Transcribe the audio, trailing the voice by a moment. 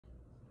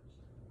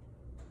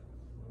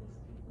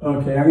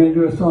Okay, I'm going to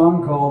do a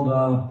song called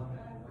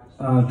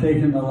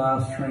Taking the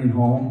Last Train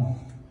Home.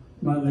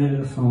 My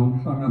latest song,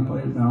 so I'm going to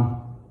play it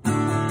now.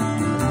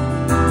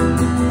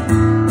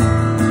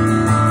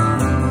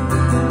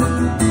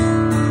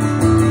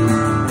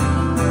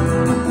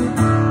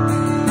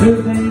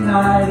 Tuesday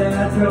night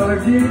at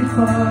Georgie's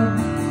Pub,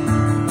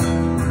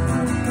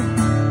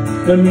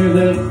 the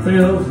music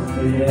fills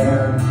the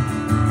air.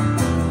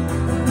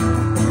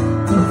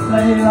 The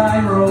sleigh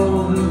light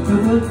rolls into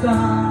the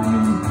sun.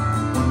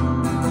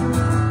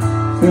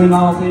 Soon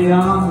I'll be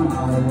on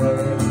my way.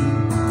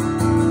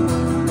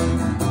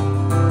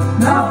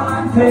 Now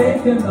I'm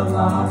taking the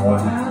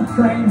long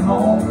train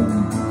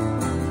home,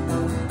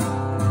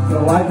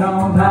 so I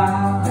don't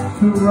have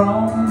to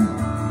roam.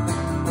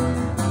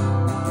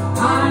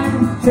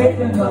 I'm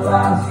taking the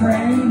last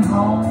train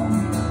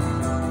home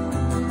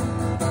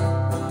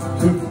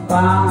to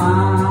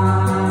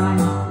find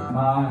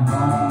my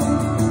home.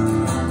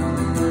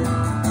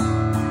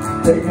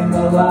 Taking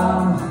the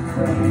last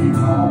train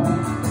home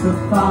to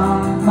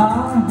find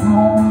my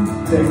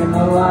home. Taking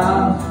the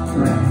last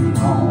train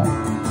home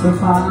to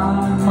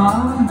find my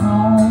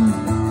home.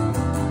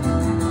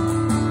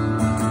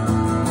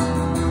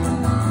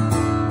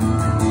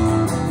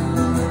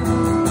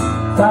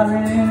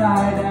 Saturday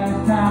night at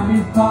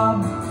Cammie's Pub,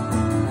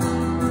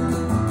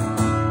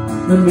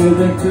 the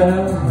music's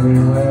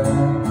everywhere.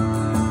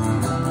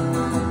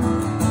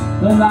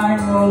 The night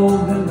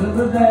rolls into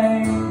the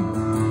day.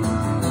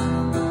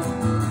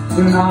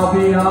 Soon I'll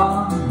be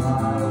on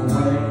my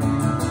way.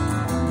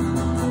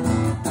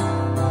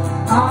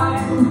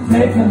 I'm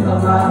taking the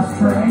last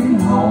train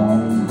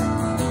home,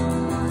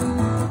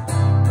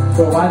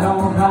 so I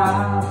don't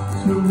have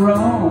to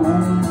roam.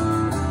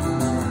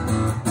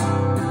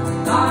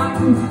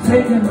 I'm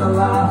taking the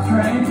last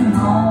train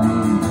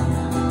home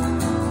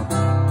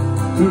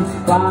to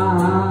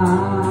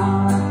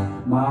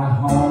find my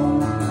home.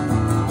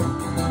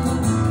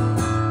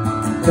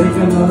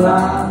 Taking the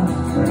last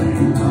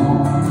train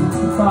home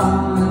to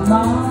find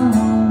my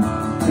home.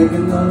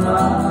 Taking the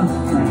last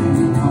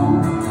train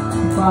home to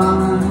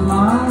find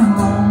my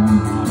home.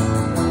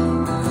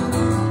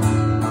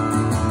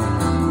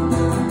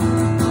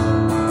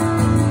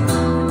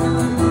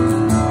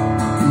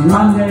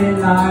 Monday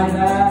night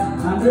at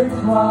 100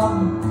 Club,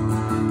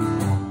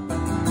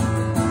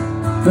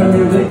 the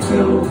music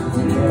fills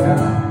the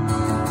air.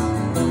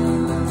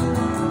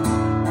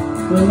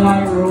 The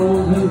night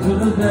rolls into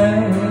the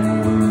day.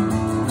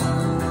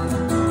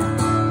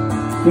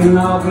 Soon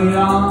I'll be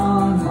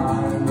on my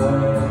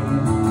way.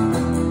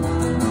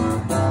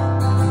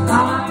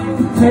 I'm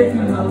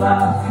taking the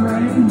last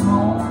train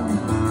home,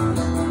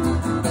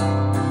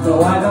 so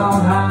I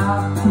don't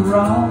have to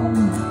roam.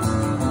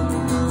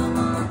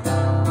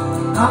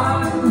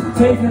 I'm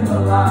taking the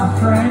last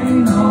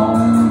train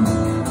home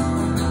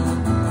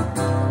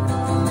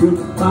to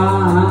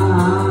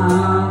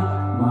find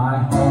my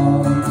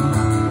home.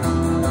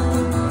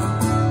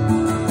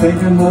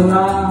 Taking the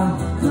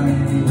last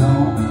train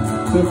home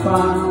to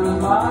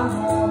find my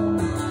home.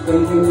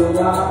 Taking the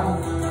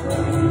last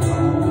train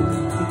home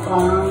to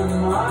find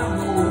my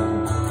home.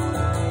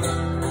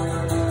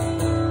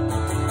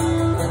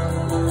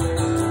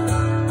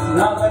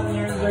 Now the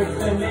music's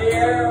in the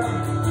air.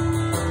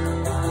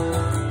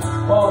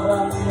 All the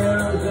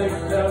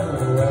music's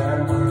everywhere.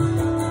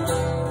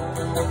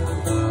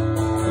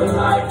 The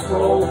night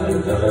rolls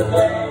into the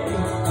day.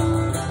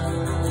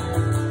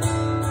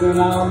 Soon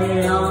I'll be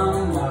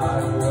on my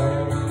way.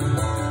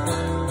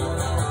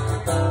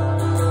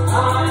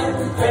 I'm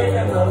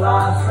taking the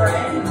last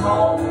train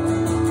home,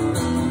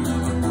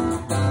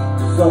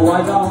 so I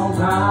don't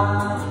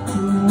have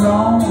to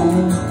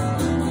roam.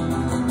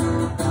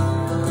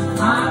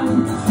 I'm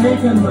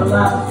taking the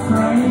last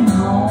train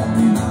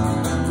home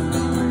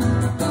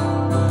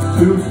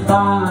to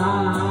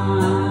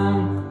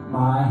find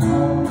my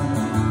home.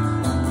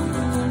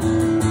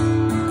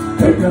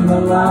 Taking the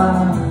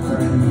last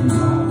train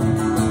home,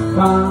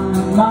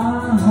 find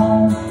my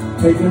home.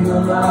 Taking the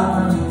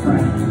last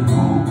train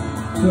home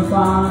to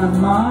find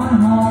my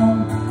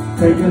home.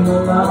 Taking the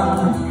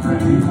last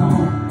train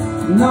home.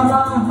 Now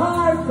my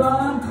heart's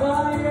on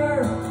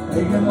fire.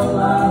 Taking the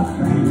last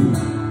train.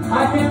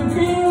 I can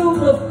feel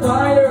the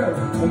fire.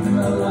 Taking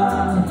the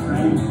last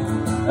train.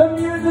 The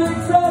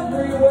music's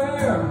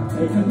everywhere.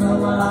 Taking the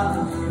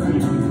last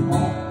train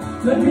home.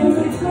 The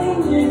music's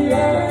in the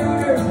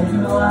air.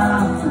 Taking the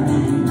last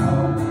train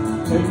home.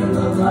 Taking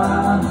the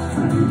last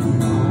train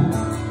home.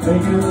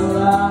 Taking the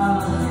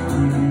last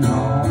train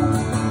home.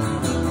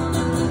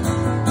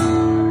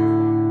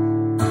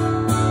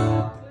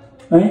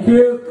 Thank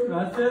you.